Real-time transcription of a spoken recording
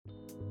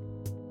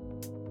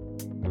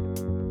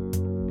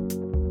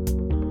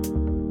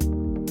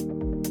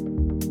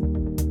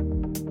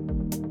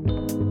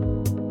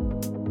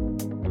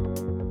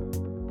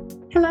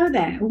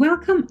there.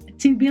 Welcome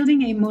to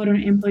Building a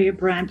Modern Employer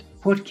Brand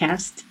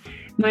podcast.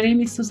 My name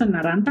is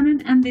Susanna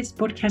Rantanen, and this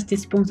podcast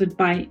is sponsored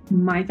by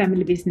my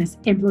family business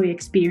employee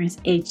experience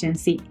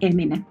agency,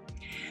 Emine.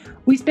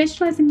 We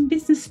specialize in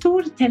business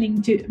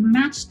storytelling to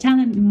match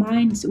talent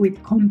minds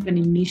with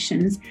company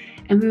missions,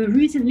 and we were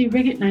recently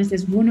recognized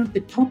as one of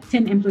the top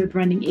 10 employer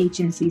branding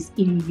agencies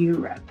in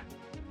Europe.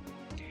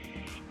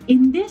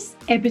 In this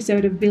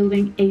episode of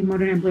Building a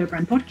Modern Employer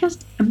Brand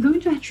podcast, I'm going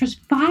to address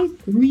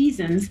 5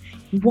 reasons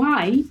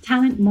why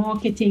talent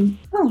marketing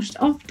most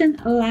often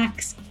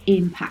lacks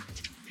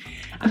impact.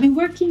 I've been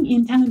working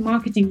in talent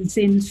marketing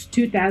since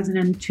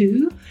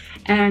 2002,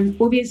 and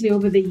obviously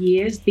over the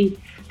years, the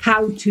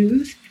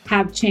how-tos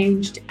have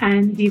changed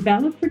and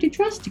developed pretty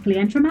drastically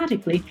and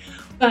dramatically.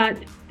 But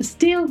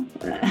still,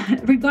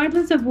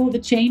 regardless of all the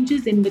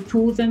changes in the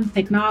tools and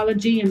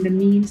technology and the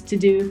means to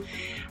do,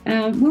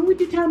 when we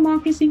do talent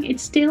marketing,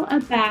 it's still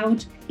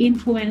about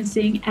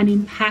influencing and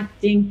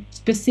impacting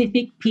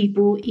specific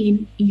people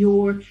in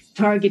your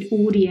target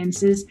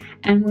audiences.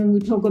 And when we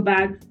talk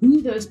about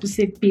who those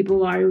specific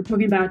people are, we're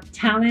talking about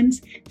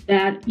talents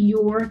that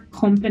your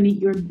company,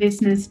 your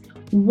business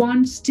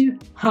wants to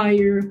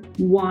hire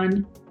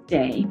one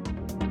day.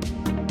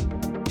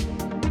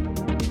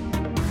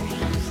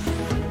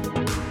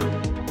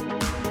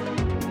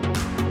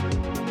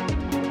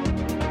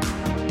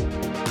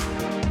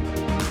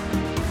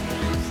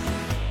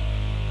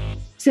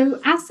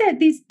 So as said,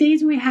 these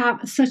days we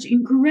have such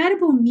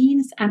incredible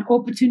means and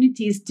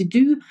opportunities to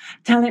do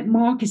talent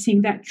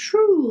marketing that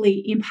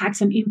truly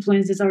impacts and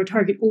influences our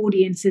target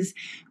audiences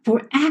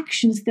for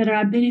actions that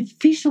are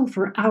beneficial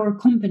for our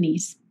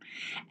companies.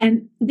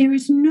 And there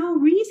is no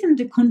reason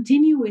to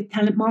continue with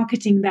talent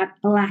marketing that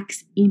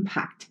lacks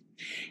impact.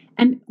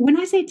 And when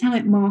I say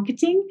talent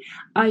marketing,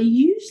 I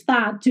use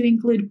that to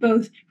include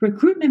both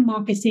recruitment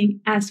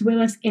marketing as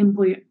well as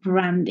employer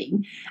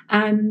branding.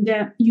 And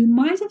you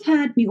might have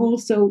heard me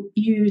also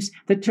use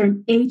the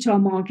term HR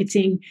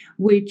marketing,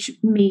 which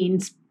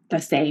means the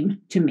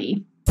same to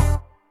me.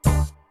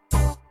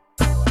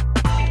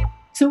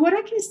 So what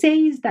I can say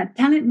is that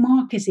talent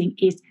marketing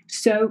is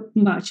so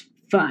much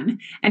fun.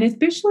 And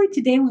especially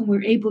today when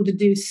we're able to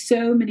do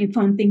so many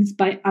fun things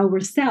by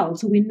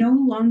ourselves, we no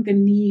longer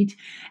need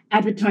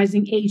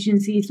advertising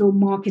agencies or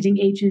marketing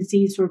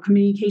agencies or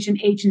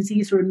communication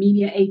agencies or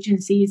media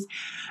agencies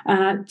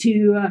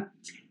to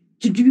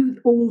do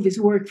all this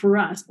work for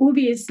us.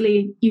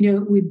 Obviously,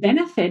 we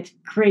benefit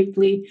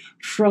greatly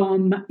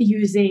from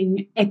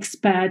using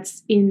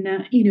experts in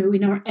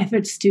our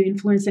efforts to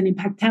influence and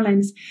impact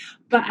talents.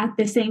 But at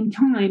the same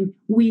time,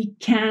 we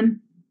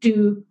can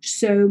do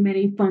so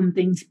many fun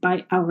things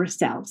by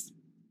ourselves.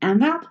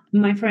 And that,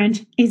 my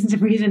friend, is the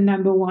reason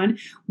number 1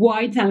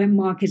 why talent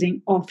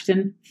marketing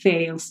often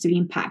fails to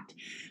impact.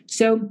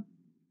 So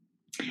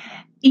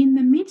in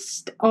the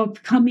midst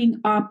of coming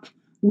up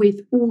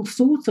with all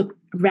sorts of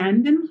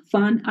random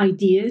fun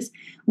ideas,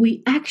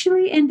 we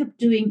actually end up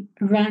doing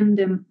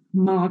random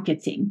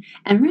marketing.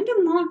 And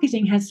random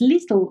marketing has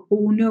little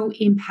or no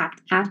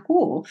impact at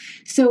all.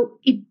 So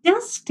it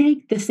does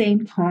take the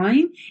same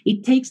time,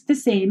 it takes the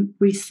same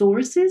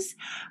resources,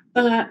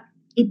 but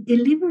it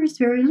delivers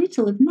very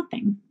little, if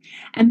nothing.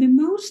 And the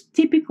most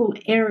typical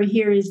error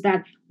here is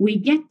that we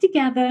get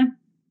together,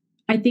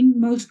 I think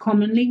most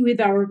commonly with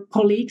our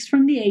colleagues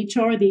from the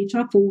HR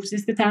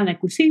forces, the talent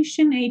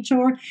acquisition,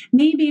 HR,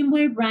 maybe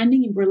employer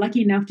branding, if we're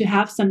lucky enough to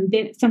have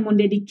someone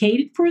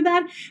dedicated for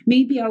that,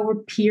 maybe our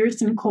peers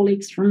and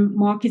colleagues from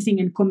marketing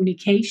and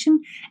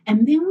communication.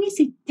 And then we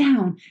sit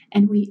down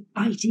and we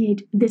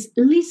ideate this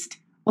list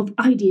of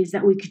ideas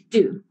that we could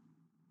do.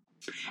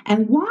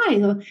 And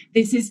while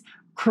this is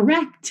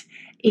correct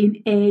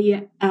in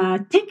a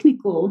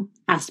technical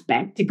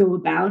aspect to go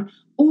about,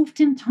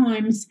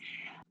 oftentimes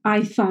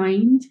I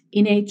find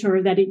in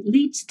HR that it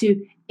leads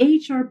to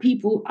HR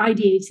people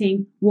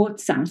ideating what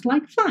sounds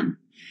like fun.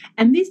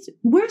 And this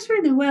works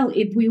really well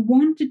if we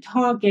want to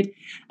target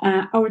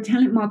our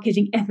talent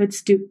marketing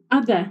efforts to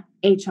other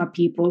HR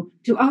people,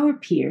 to our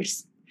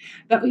peers.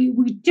 But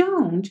we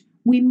don't.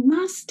 We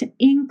must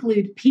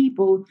include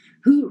people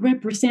who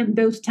represent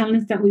those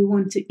talents that we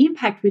want to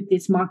impact with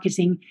these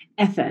marketing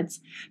efforts.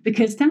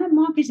 Because talent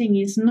marketing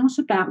is not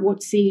about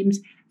what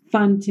seems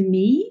fun to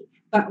me,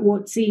 but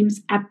what seems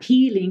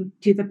appealing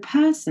to the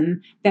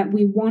person that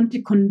we want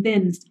to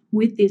convince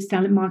with these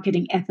talent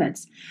marketing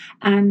efforts.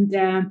 And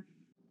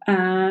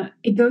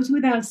it goes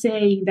without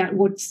saying that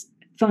what's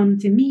fun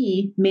to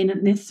me may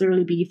not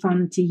necessarily be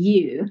fun to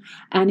you.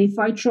 And if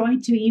I try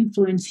to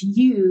influence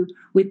you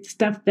with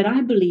stuff that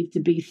I believe to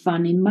be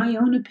fun, in my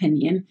own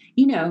opinion,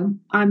 it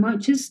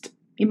might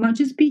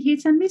just be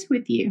hit and miss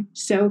with you.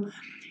 So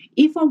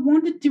if I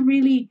wanted to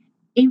really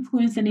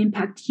influence and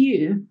impact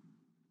you,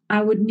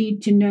 I would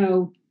need to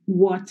know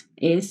what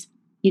is,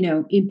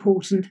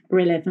 important,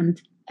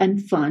 relevant,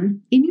 and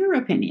fun in your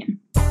opinion.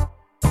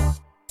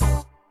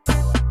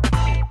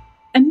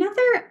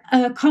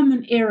 Another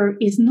common error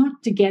is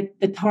not to get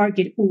the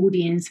target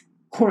audience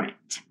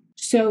correct.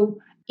 So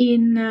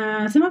in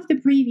some of the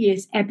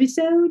previous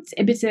episodes,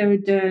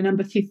 episode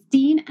number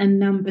 15 and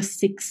number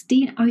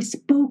 16, I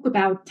spoke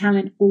about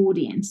talent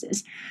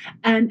audiences.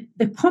 And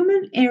the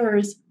common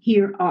errors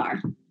here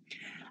are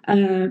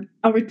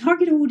our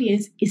target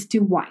audience is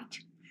too wide.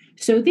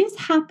 So this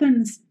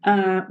happens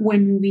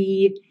when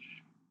we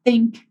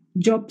think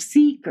job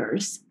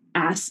seekers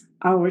as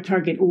our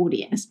target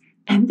audience.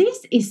 And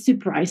this is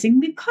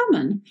surprisingly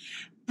common.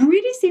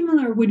 Pretty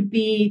similar would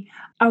be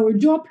our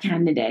job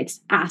candidates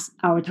as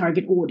our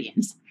target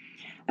audience.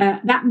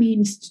 That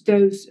means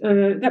those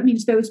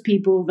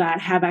people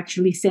that have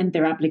actually sent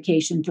their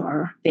application to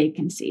our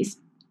vacancies.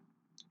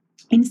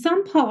 In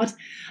some part,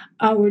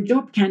 our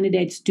job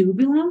candidates do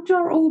belong to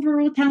our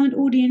overall talent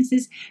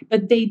audiences,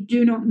 but they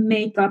do not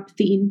make up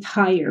the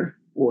entire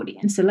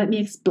audience. So let me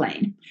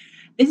explain.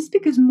 This is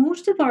because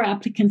most of our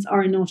applicants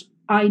are not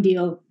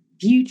ideal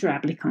future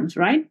applicants,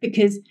 right?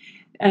 Because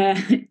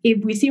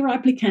if we see our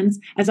applicants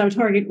as our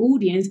target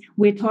audience,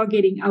 we're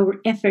targeting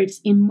our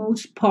efforts in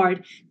most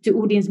part to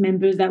audience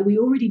members that we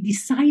already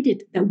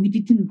decided that we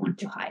didn't want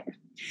to hire.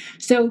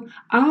 So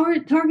our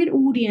target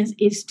audience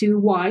is too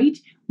wide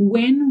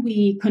when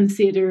we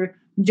consider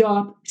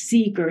job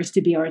seekers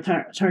to be our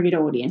target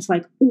audience,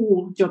 like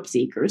all job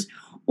seekers,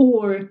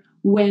 or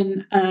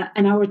when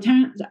our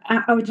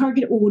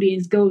target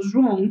audience goes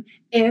wrong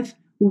if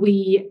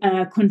we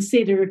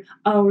consider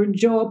our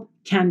job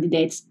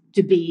candidates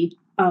to be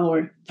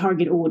our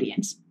target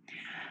audience.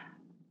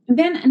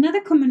 Then another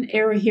common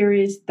error here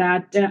is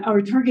that our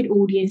target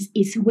audience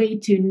is way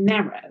too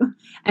narrow.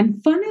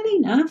 And funnily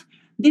enough,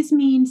 this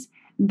means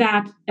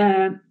that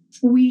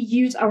we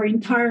use our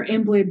entire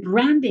employer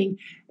branding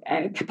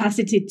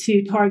capacity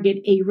to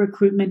target a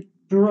recruitment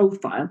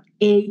profile.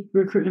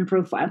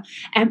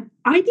 And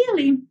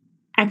ideally,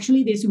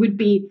 actually, this would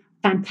be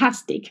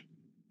fantastic.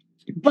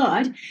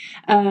 But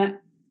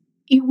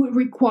it would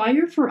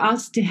require for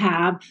us to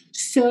have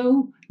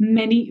so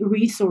many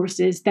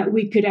resources that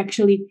we could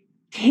actually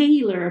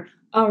tailor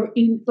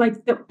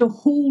the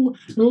whole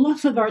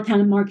lot of our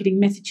talent marketing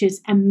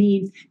messages and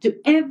means to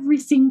every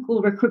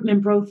single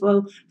recruitment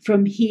profile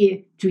from here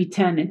to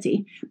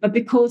eternity. But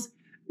because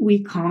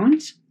we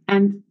can't,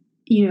 and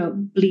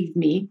believe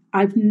me,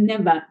 I've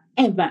never,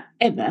 ever,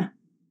 ever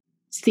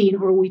seen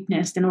or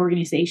witnessed an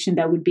organization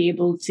that would be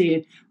able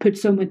to put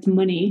so much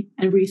money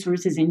and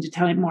resources into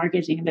talent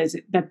marketing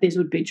that this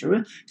would be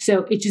true. So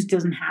it just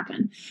doesn't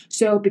happen.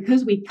 So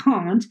because we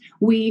can't,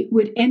 we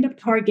would end up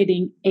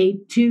targeting a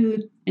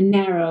too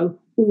narrow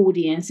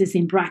audiences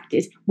in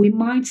practice. We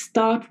might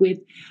start with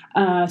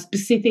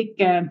specific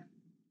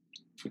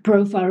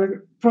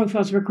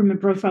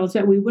recruitment profiles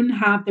that we wouldn't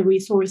have the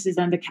resources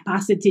and the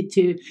capacity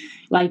to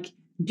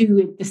do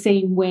it the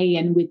same way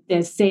and with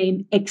the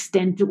same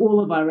extent to all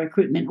of our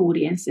recruitment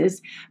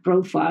audiences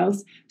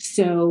profiles.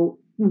 So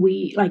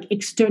we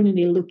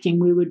externally looking,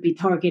 we would be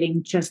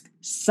targeting just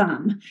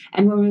some.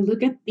 And when we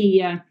look at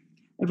the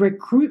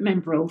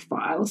recruitment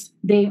profiles,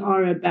 they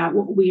are about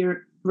what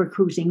we're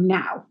recruiting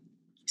now.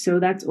 So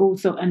that's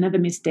also another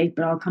mistake,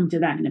 but I'll come to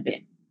that in a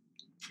bit.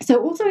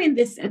 So also in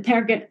this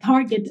target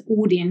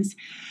audience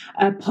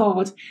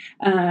part,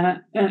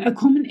 a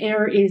common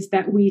error is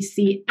that we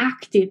see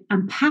active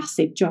and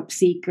passive job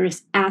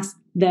seekers as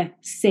the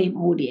same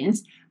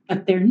audience,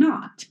 but they're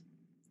not.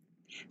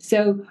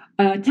 So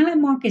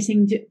talent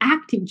marketing to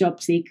active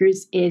job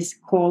seekers is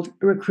called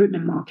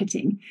recruitment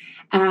marketing.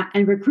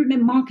 And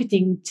recruitment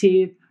marketing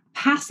to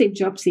passive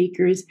job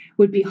seekers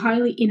would be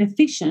highly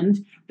inefficient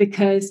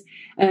because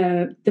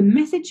the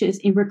messages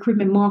in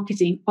recruitment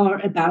marketing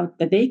are about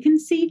the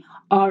vacancy,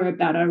 are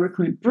about our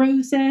recruitment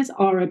process,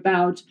 are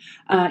about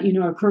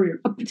our career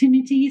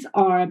opportunities,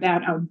 are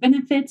about our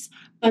benefits,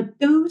 but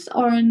those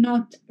are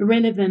not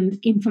relevant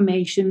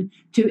information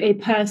to a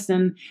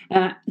person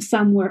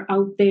somewhere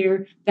out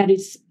there that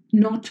is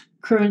not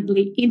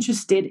currently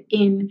interested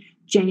in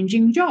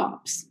changing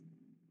jobs.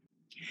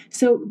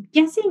 So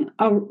guessing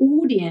our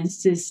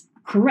audiences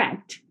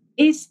correct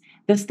is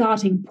the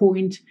starting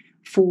point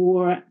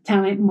for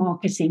talent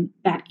marketing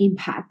that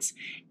impacts.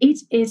 It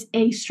is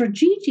a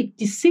strategic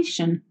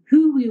decision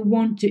who we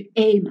want to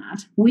aim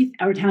at with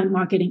our talent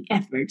marketing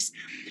efforts.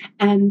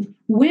 And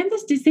when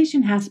this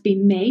decision has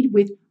been made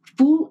with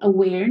full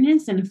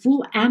awareness and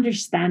full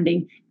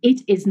understanding,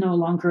 it is no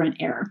longer an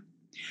error.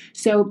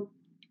 So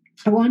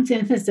I want to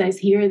emphasize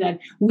here that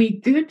we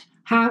could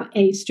have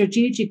a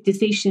strategic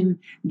decision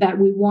that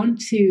we want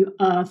to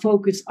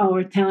focus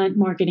our talent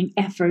marketing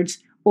efforts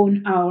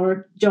on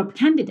our job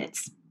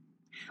candidates,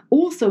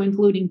 also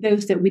including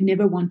those that we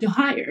never want to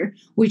hire,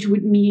 which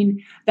would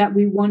mean that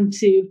we want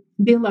to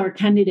build our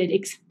candidate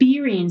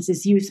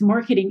experiences, use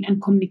marketing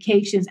and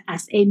communications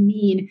as a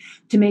mean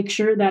to make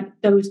sure that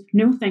those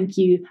no thank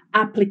you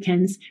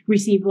applicants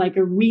receive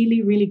a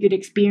really, really good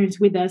experience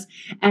with us.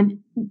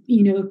 And,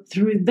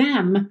 through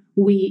them,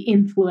 we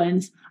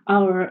influence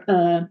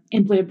our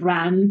employer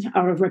brand,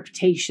 our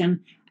reputation,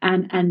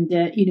 and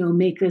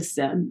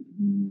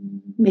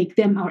make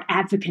them our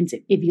advocates,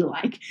 if you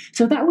like.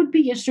 So that would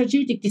be a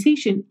strategic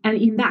decision,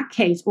 and in that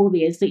case,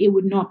 obviously, it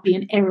would not be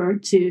an error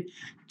to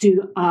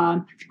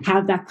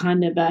have that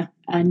kind of a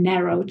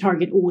narrow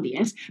target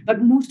audience.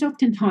 But most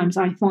oftentimes,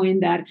 I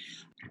find that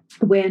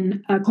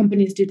when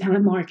companies do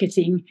talent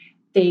marketing,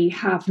 they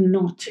have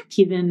not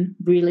given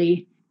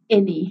really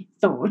any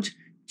thought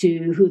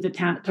to who the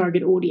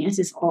target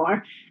audiences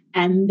are.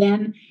 And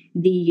then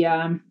the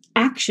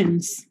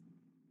actions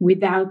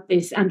without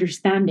this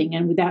understanding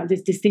and without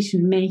this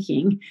decision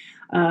making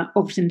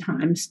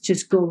oftentimes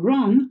just go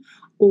wrong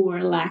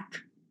or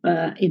lack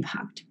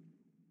impact.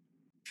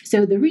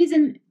 So the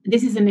reason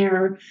this is an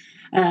error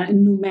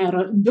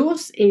numero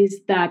dos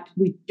is that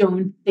we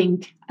don't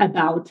think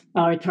about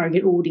our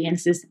target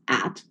audiences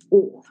at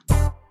all.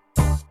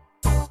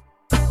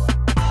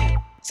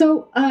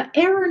 So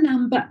error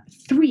number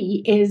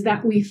 3 is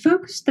that we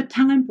focus the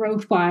talent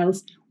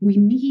profiles we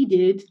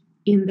needed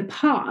in the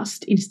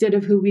past instead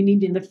of who we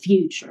need in the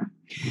future.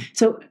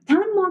 So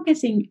talent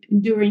marketing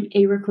during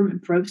a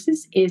recruitment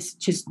process is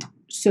just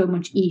so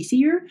much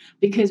easier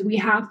because we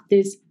have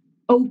this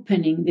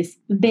opening, this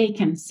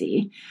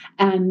vacancy,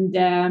 and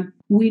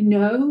we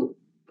know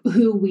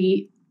who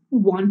we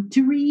want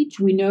to reach,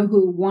 we know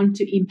who we want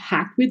to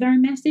impact with our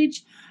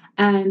message,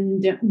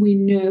 and we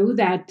know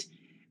that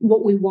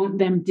what we want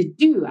them to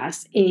do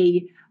as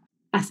a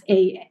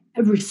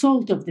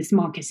result of this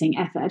marketing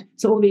effort.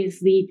 So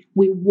obviously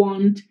we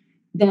want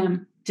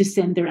them to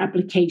send their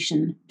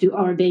application to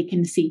our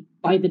vacancy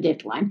by the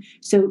deadline.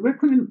 So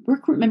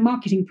recruitment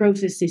marketing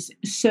process is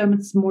so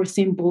much more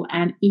simple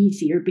and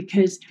easier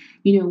because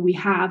we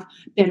have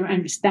better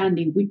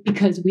understanding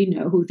because we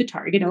know who the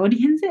target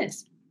audience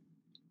is.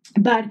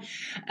 But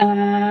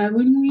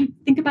when we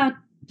think about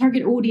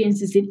target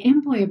audiences in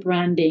employer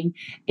branding,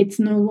 it's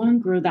no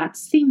longer that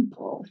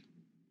simple.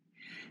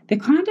 The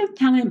kind of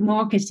talent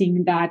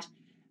marketing that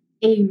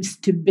aims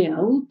to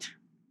build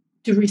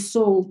to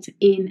result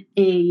in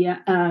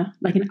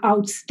an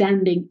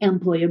outstanding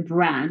employer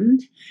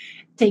brand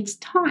takes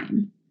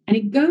time, and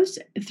it goes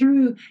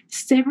through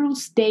several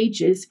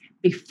stages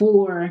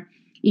before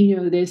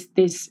this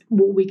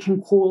what we can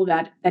call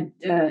that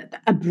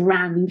a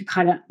brand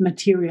kind of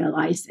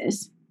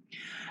materializes.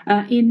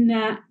 In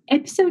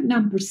episode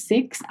number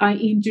 6, I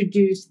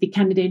introduced the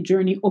candidate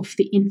journey of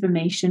the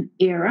information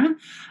era.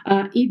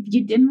 If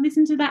you didn't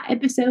listen to that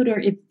episode, or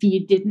if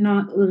you did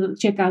not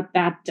check out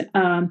that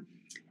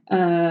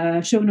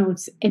show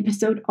notes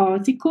episode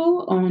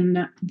article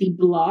on the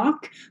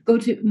blog, go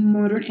to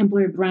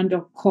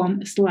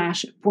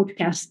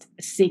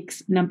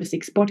modernemployerbrand.com/podcast6, number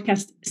 6,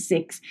 podcast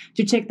 6,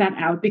 to check that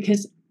out,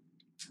 because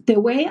the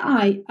way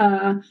I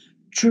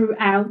drew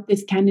out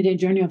this candidate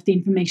journey of the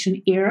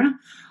information era,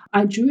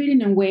 I drew it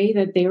in a way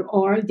that there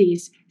are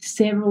these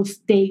several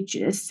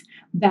stages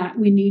that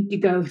we need to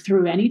go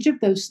through, and each of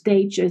those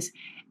stages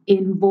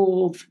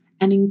involve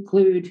and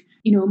include,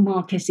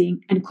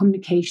 marketing and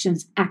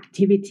communications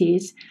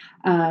activities.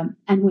 And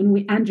when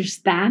we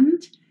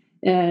understand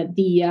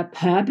the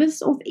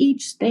purpose of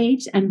each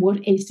stage and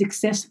what a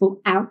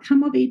successful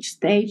outcome of each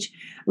stage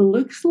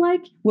looks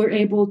like, we're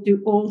able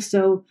to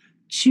also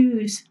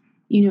choose,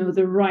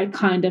 the right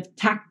kind of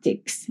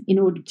tactics in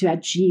order to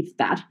achieve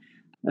that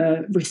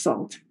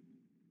result.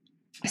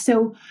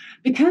 So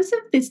because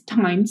of this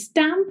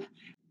timestamp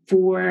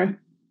for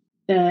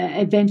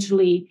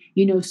eventually,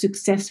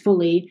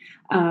 successfully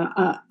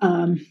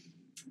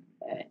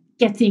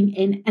getting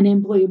an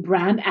employer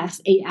brand as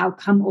a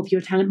outcome of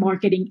your talent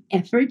marketing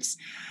efforts,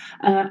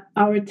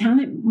 our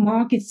talent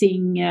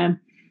marketing,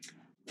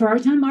 for our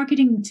talent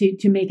marketing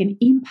to make an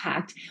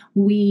impact,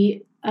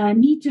 we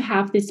need to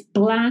have this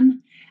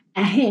plan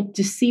ahead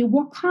to see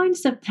what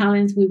kinds of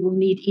talents we will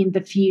need in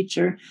the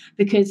future.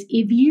 Because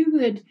if you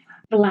would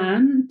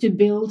plan to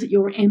build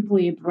your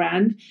employer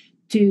brand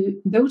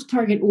to those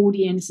target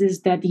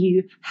audiences that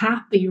you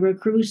have been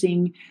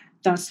recruiting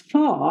thus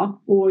far,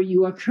 or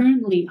you are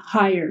currently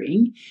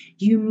hiring,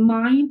 you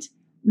might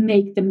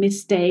make the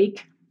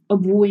mistake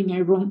of wooing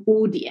a wrong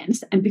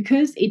audience. And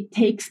because it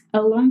takes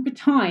a longer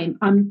time,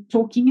 I'm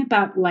talking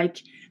about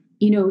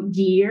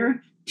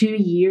year, 2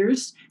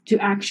 years to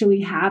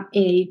actually have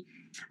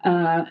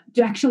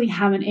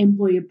an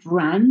employer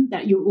brand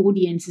that your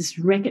audiences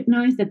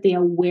recognize, that they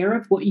are aware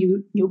of what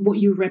you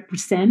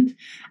represent,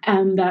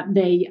 and that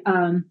they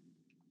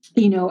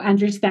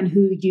understand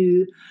who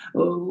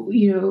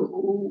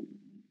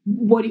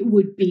what it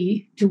would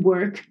be to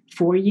work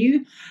for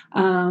you.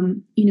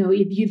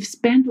 If you've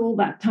spent all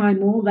that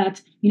time, all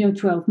that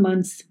 12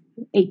 months,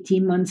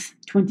 18 months,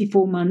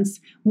 24 months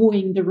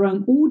wooing the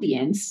wrong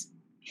audience,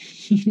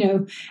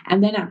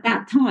 and then at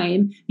that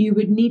time you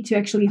would need to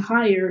actually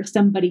hire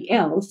somebody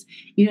else,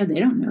 they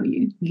don't know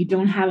you. You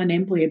don't have an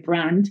employer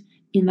brand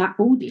in that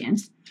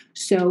audience.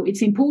 So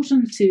it's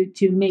important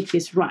to make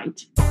this right.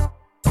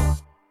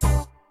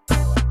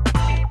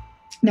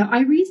 Now,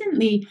 I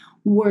recently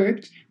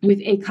worked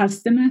with a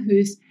customer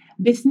whose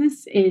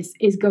business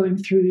is going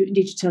through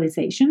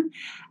digitalization.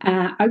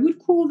 I would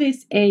call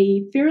this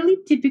a fairly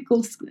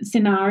typical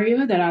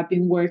scenario that I've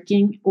been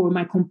working, or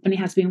my company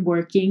has been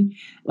working,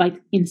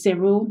 like in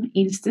several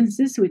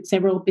instances with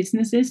several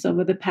businesses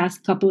over the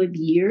past couple of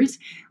years,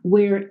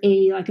 where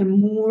a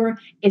more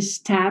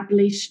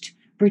established,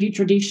 pretty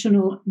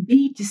traditional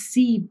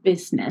B2C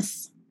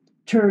business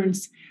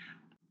changes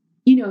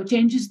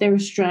their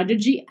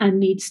strategy and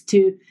needs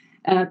to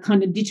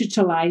kind of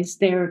digitalize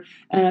their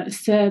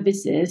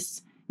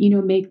services,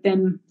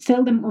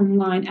 sell them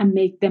online and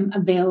make them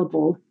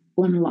available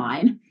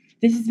online.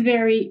 This is a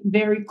very,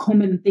 very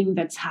common thing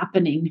that's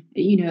happening,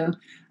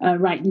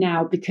 right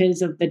now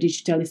because of the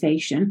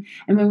digitalization.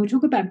 And when we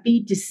talk about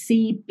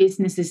B2C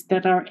businesses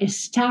that are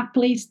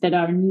established, that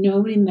are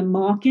known in the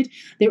market,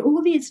 they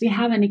obviously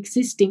have an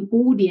existing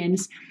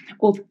audience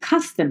of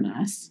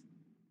customers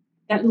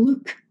that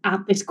look at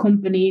this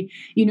company,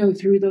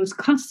 through those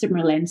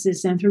customer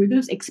lenses and through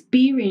those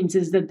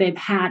experiences that they've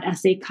had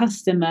as a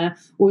customer,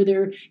 or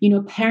their,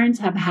 parents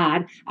have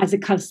had as a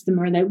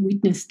customer that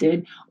witnessed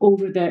it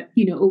over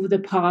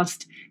the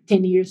past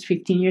 10 years,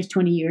 15 years,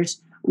 20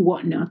 years,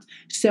 whatnot.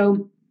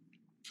 So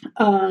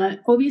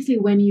obviously,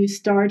 when you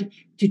start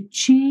to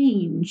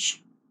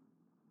change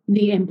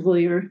the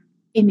employer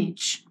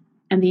image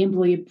and the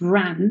employer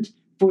brand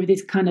for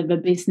this kind of a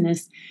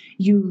business,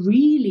 you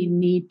really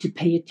need to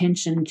pay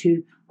attention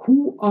to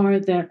who are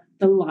the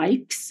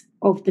likes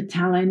of the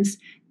talents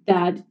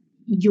that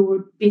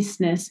your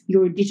business,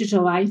 your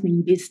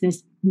digitalizing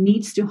business,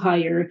 needs to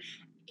hire,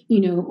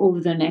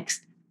 over the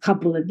next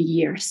couple of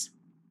years.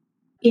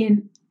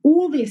 In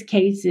all these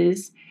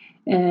cases,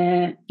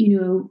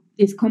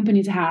 these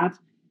companies have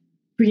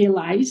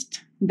realized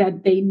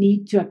that they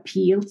need to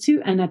appeal to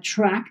and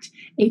attract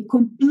a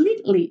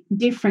completely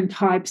different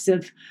types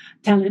of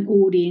talent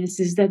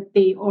audiences that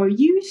they are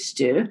used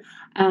to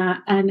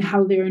and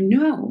how they're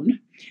known.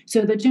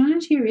 So the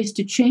challenge here is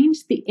to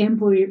change the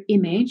employer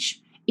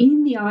image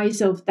in the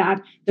eyes of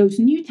those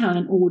new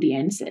talent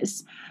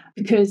audiences,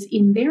 because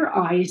in their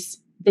eyes,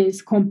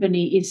 this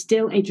company is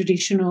still a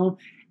traditional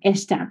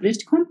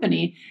established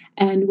company.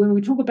 And when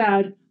we talk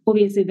about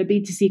obviously the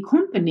B2C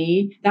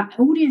company, that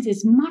audience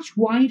is much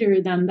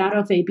wider than that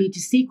of a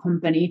B2C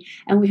company.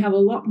 And we have a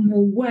lot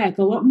more work,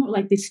 a lot more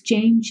like this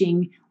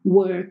changing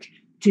work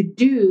to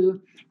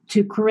do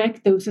to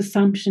correct those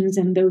assumptions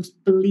and those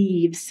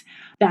beliefs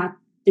that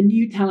the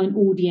new talent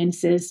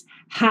audiences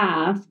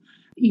have,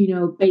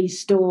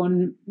 based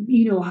on,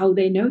 how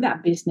they know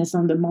that business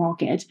on the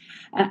market.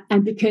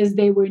 And because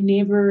they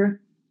never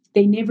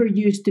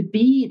used to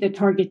be the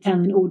target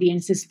talent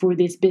audiences for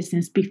this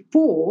business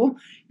before,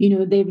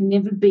 they've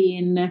never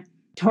been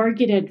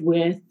targeted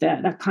with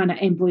that kind of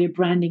employer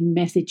branding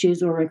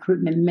messages or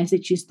recruitment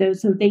messages, though.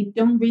 So they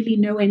don't really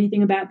know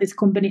anything about this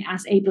company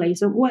as a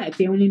place of work.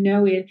 They only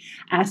know it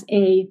as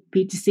a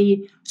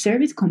B2C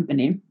service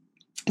company.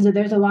 So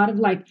there's a lot of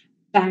like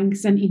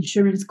banks and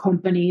insurance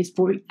companies,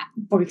 for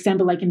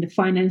example, like in the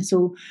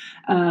financial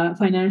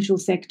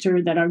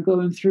sector, that are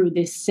going through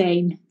this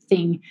same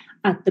thing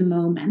at the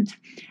moment.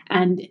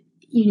 And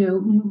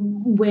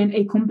when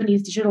a company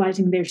is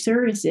digitalizing their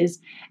services,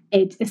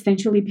 it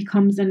essentially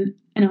becomes an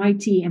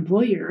IT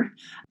employer.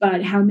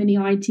 But how many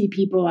IT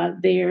people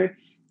out there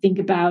think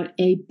about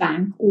a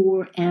bank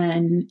or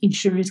an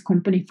insurance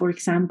company, for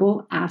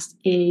example, as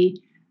a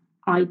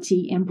IT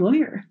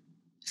employer?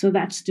 So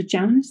that's the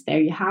challenge there.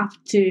 You have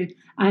to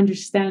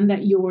understand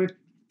that your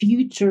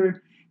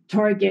future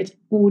target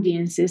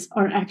audiences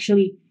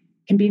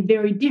can be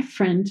very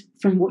different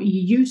from what you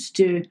used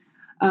to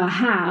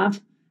have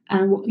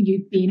and what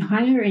you've been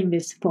hiring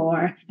this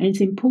for. And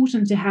it's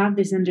important to have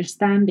this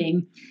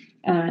understanding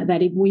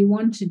that if we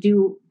want to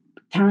do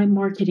talent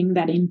marketing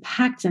that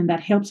impacts and that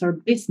helps our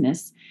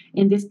business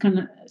in this kind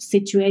of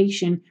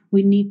situation,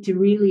 we need to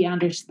really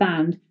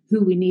understand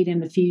who we need in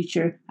the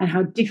future and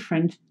how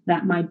different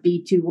that might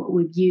be to what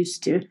we've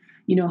used to,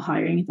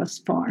 hiring thus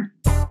far.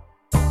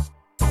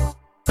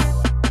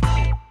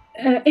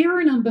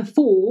 Error number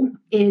 4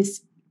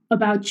 is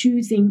about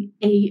choosing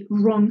a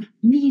wrong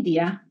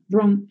media,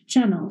 wrong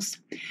channels.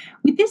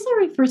 With this,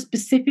 I refer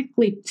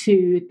specifically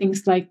to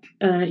things like,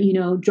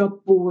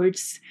 job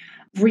boards,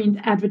 print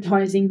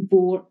advertising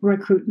for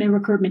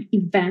recruitment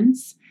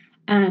events,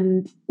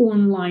 and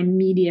online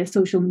media,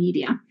 social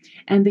media.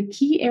 And the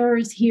key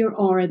errors here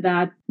are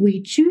that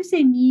we choose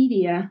a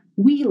media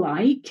we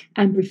like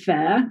and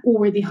prefer,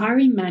 or the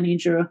hiring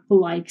manager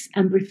likes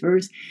and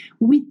prefers,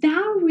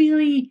 without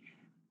really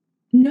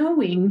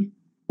knowing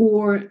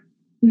or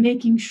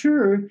making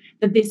sure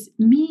that this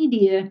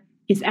media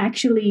is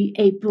actually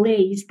a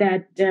place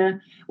that,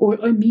 or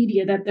a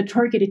media that the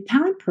targeted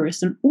talent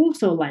person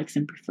also likes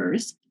and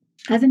prefers.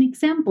 As an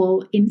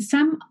example, in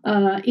some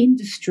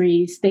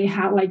industries, they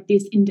have like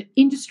these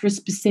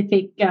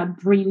industry-specific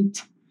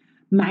print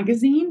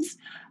magazines,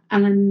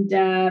 and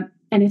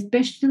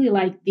especially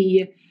like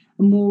the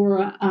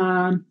more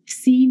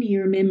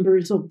senior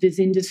members of this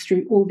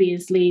industry,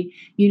 obviously,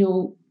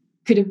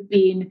 could have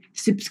been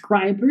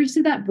subscribers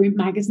to that print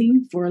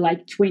magazine for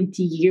like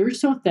 20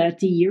 years or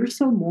 30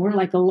 years or more,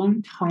 like a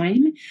long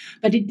time.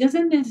 But it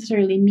doesn't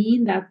necessarily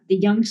mean that the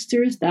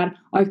youngsters that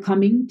are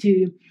coming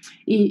to,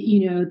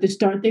 to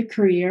start their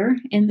career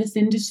in this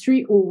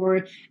industry,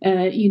 or,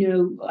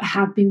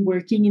 have been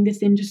working in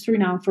this industry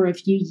now for a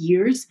few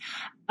years,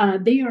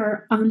 they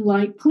are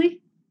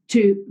unlikely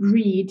to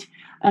read,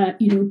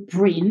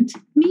 print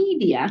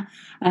media.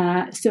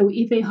 So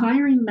if a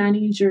hiring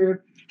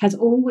manager has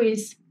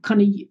always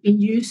kind of been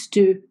used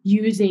to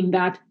using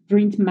that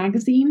print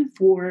magazine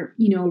for,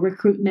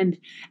 recruitment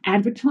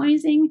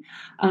advertising,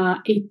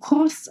 it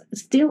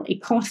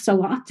costs a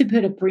lot to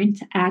put a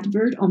print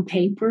advert on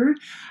paper,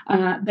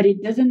 but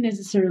it doesn't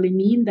necessarily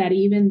mean that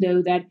even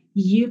though that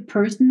you've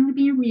personally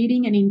been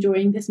reading and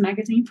enjoying this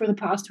magazine for the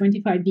past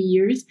 25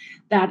 years,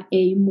 that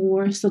a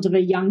more sort of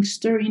a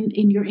youngster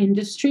in your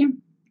industry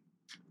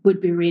would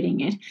be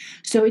reading it.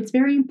 So it's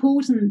very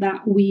important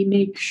that we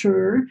make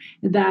sure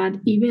that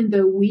even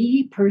though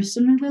we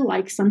personally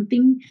like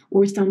something,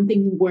 or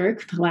something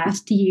worked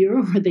last year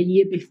or the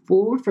year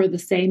before for the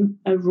same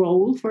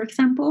role, for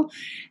example,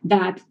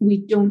 that we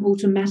don't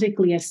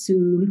automatically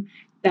assume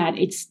that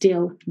it's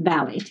still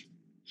valid.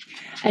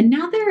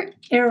 Another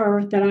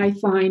error that I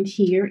find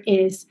here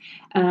is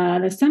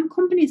that some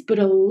companies put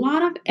a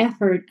lot of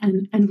effort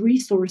and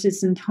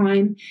resources and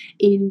time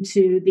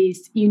into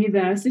these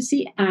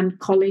university and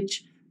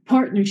college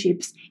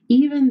partnerships,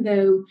 even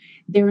though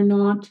they're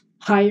not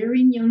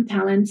hiring young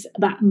talents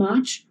that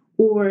much,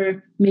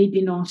 or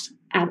maybe not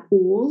at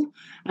all.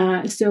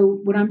 So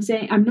what I'm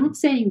saying, I'm not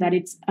saying that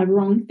it's a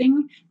wrong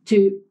thing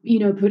to,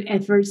 put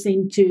efforts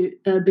into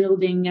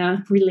building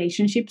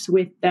relationships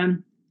with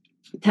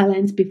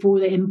talents before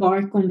they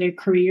embark on their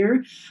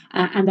career,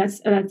 and that's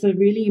a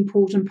really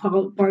important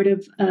part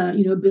of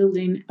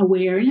building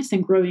awareness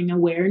and growing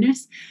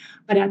awareness.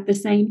 But at the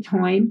same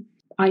time,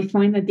 I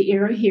find that the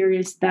error here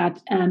is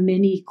that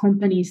many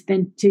companies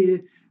tend to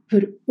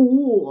put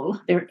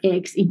all their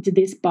eggs into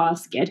this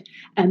basket,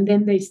 and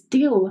then they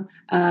still,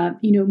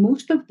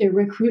 most of their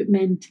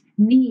recruitment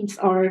needs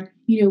are,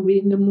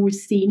 within the more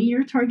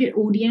senior target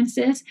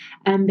audiences,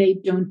 and they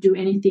don't do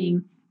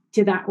anything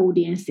to that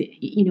audience,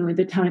 in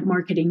the talent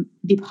marketing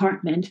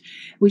department,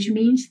 which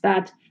means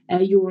that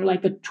your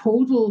like a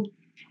total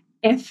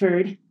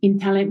effort in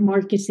talent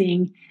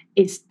marketing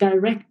is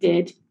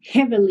directed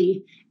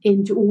heavily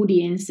into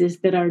audiences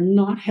that are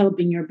not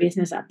helping your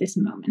business at this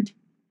moment.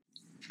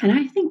 And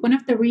I think one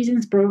of the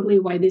reasons probably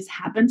why this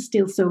happens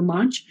still so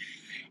much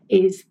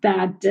is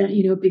that,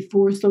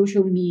 before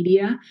social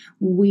media,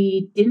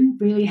 we didn't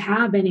really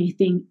have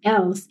anything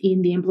else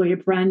in the employer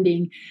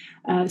branding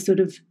sort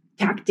of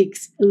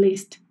tactics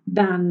list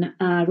than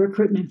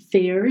recruitment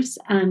fairs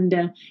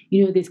and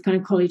this kind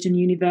of college and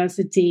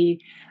university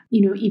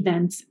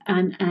events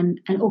and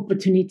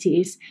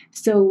opportunities.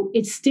 So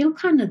it's still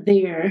kind of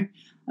there.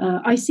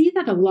 I see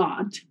that a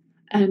lot,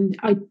 and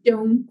I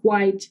don't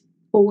quite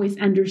always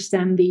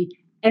understand the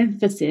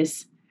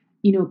emphasis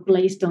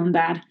placed on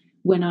that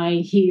when I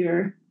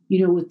hear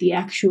what the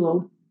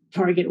actual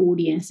target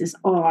audiences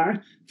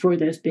are for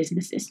those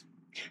businesses.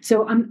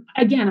 So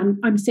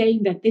I'm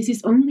saying that this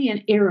is only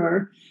an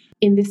error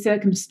in this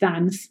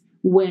circumstance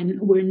when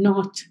we're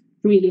not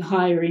really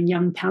hiring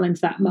young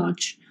talents that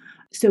much.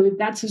 So if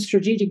that's a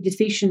strategic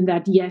decision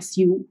that yes,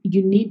 you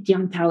need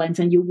young talents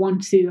and you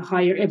want to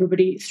hire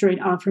everybody straight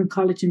out from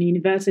college and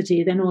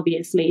university, then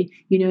obviously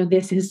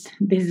this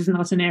is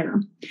not an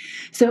error.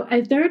 So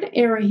a third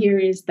error here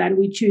is that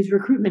we choose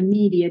recruitment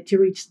media to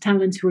reach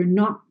talents who are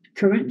not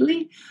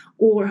currently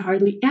or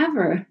hardly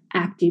ever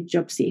active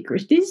job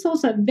seekers. This is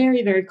also a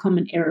very, very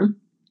common error.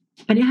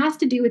 And it has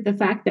to do with the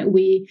fact that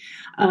we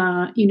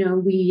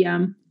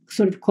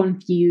sort of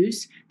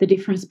confuse the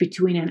difference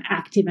between an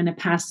active and a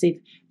passive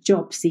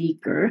job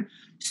seeker.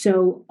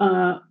 So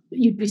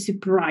you'd be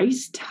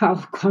surprised how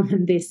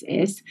common this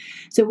is.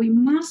 So we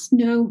must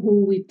know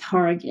who we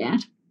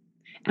target,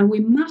 and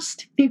we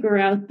must figure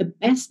out the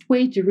best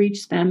way to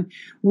reach them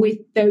with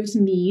those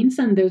means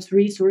and those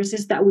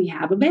resources that we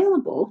have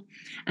available.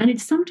 And it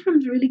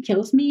sometimes really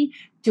kills me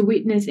to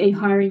witness a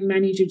hiring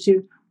manager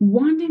to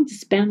wanting to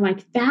spend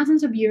like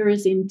thousands of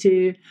euros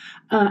into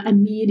a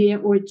media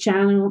or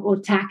channel or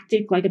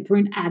tactic like a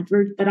print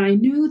advert that I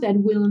know that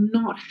will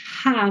not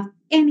have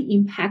any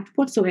impact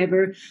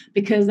whatsoever,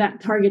 because that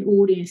target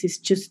audience is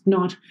just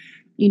not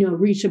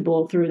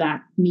reachable through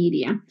that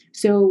media.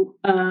 So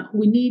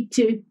we need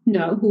to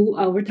know who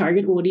our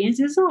target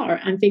audiences are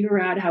and figure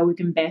out how we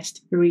can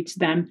best reach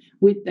them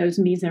with those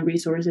means and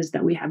resources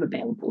that we have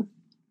available.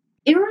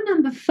 Error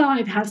number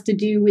 5 has to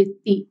do with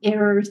the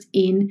errors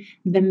in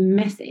the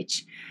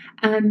message.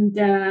 And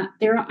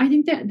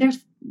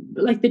there's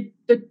like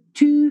the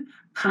two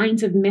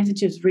kinds of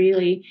messages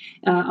really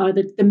are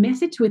the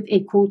message with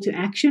a call to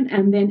action,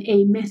 and then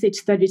a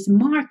message that is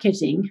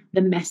marketing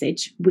the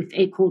message with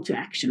a call to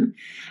action.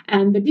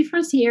 And the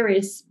difference here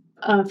is,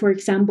 for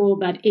example,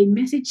 that a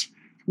message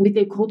with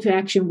a call to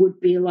action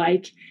would be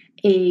like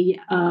a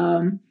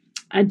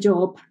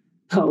job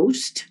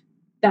post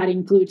that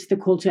includes the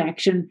call to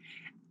action,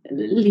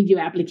 leave your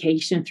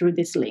application through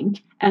this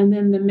link. And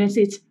then the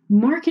message,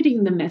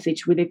 marketing the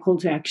message with a call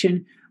to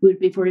action would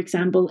be, for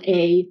example,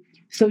 a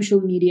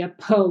social media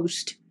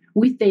post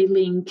with a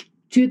link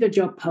to the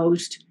job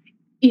post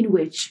in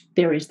which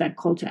there is that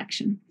call to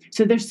action.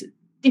 So there's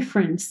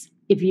difference,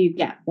 if you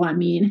get what I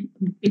mean,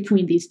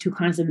 between these two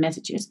kinds of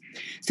messages.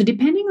 So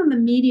depending on the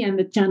media and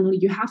the channel,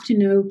 you have to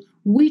know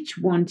which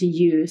one to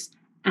use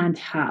and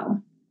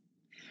how.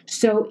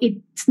 So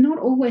it's not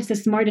always the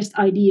smartest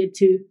idea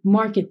to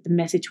market the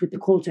message with the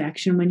call to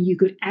action when you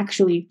could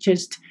actually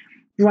just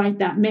write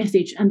that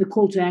message and the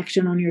call to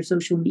action on your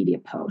social media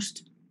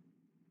post.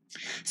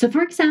 So,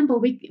 for example,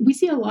 we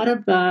see a lot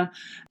of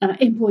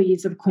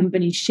employees of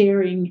companies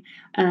sharing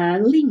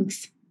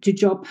links to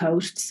job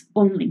posts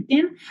on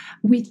LinkedIn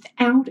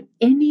without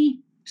any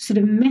sort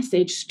of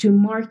message to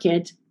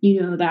market,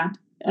 that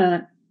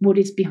what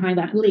is behind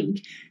that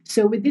link.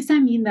 So with this, I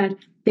mean that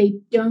they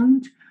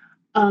don't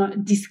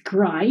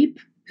describe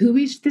who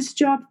is this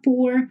job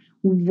for,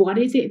 what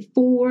is it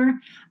for,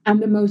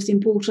 and the most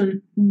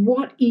important,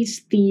 what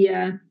is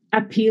the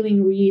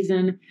appealing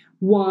reason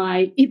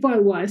why, if I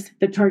was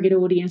the target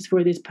audience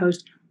for this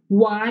post,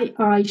 why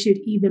I should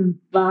even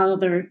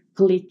bother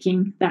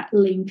clicking that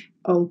link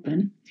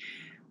open.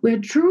 We're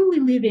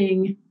truly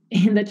living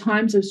in the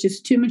times of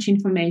just too much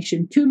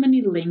information, too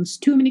many links,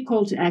 too many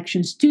call to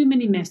actions, too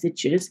many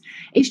messages.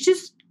 It's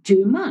just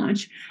too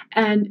much.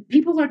 And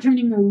people are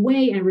turning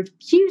away and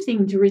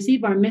refusing to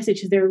receive our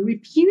messages. They're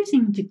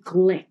refusing to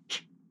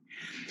click.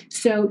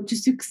 So to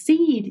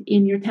succeed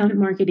in your talent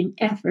marketing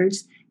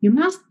efforts, you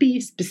must be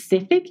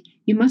specific.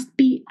 You must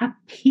be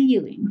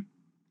appealing.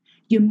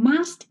 You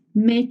must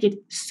make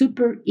it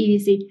super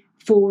easy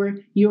for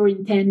your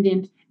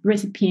intended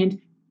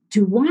recipient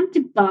to want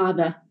to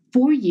bother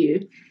for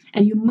you.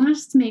 And you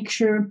must make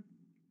sure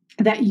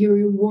that you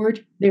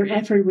reward their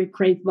effort with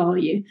great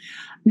value.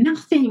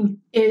 Nothing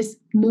is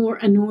more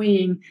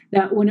annoying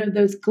than one of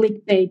those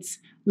clickbait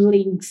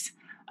links,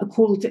 a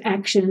call to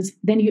actions,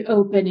 then you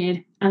open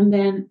it and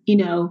then, you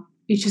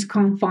just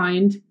can't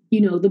find,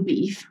 the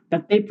beef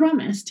that they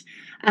promised.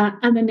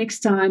 And the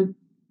next time,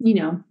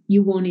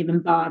 you won't even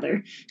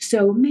bother.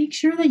 So make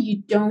sure that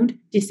you don't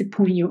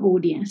disappoint your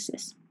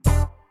audiences.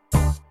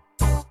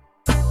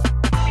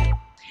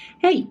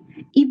 Hey,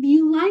 if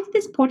you like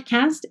this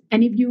podcast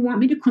and if you want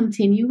me to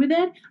continue with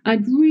it,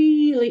 I'd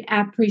really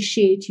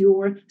appreciate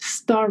your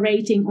star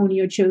rating on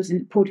your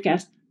chosen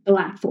podcast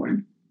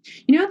platform.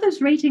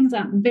 Those ratings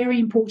are very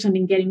important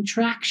in getting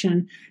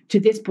traction to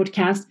this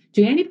podcast,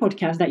 to any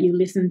podcast that you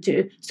listen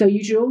to. So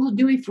you should also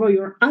do it for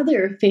your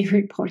other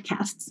favorite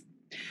podcasts.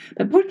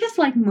 But podcasts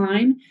like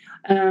mine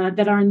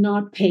that are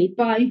not paid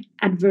by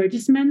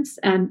advertisements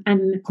and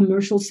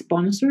commercial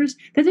sponsors,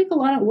 they take a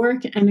lot of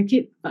work and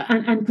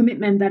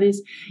commitment that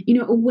is,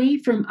 away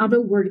from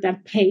other work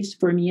that pays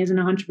for me as an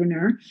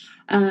entrepreneur.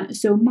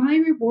 So my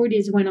reward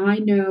is when I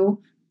know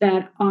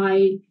that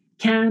I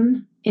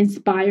can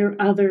inspire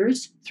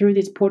others through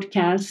this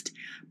podcast.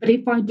 But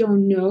if I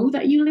don't know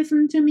that you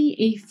listen to me,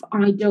 if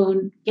I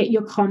don't get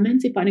your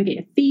comments, if I don't get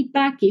your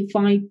feedback, if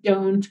I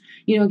don't,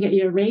 get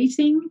your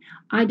rating,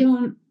 I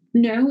don't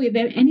know if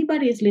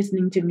anybody is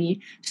listening to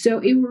me. So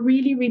it would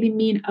really, really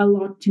mean a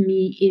lot to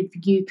me if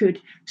you could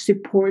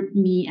support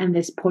me and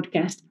this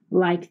podcast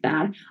like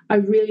that. I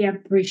really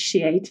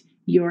appreciate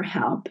your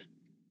help.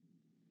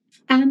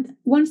 And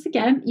once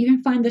again, you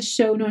can find the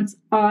show notes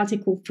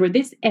article for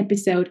this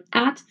episode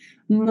at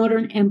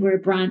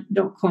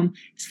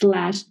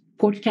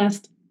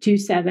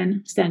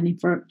modernemployerbrand.com/podcast27, standing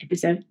for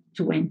episode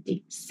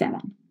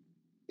 27.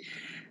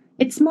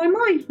 It's moi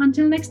moi.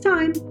 Until next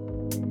time.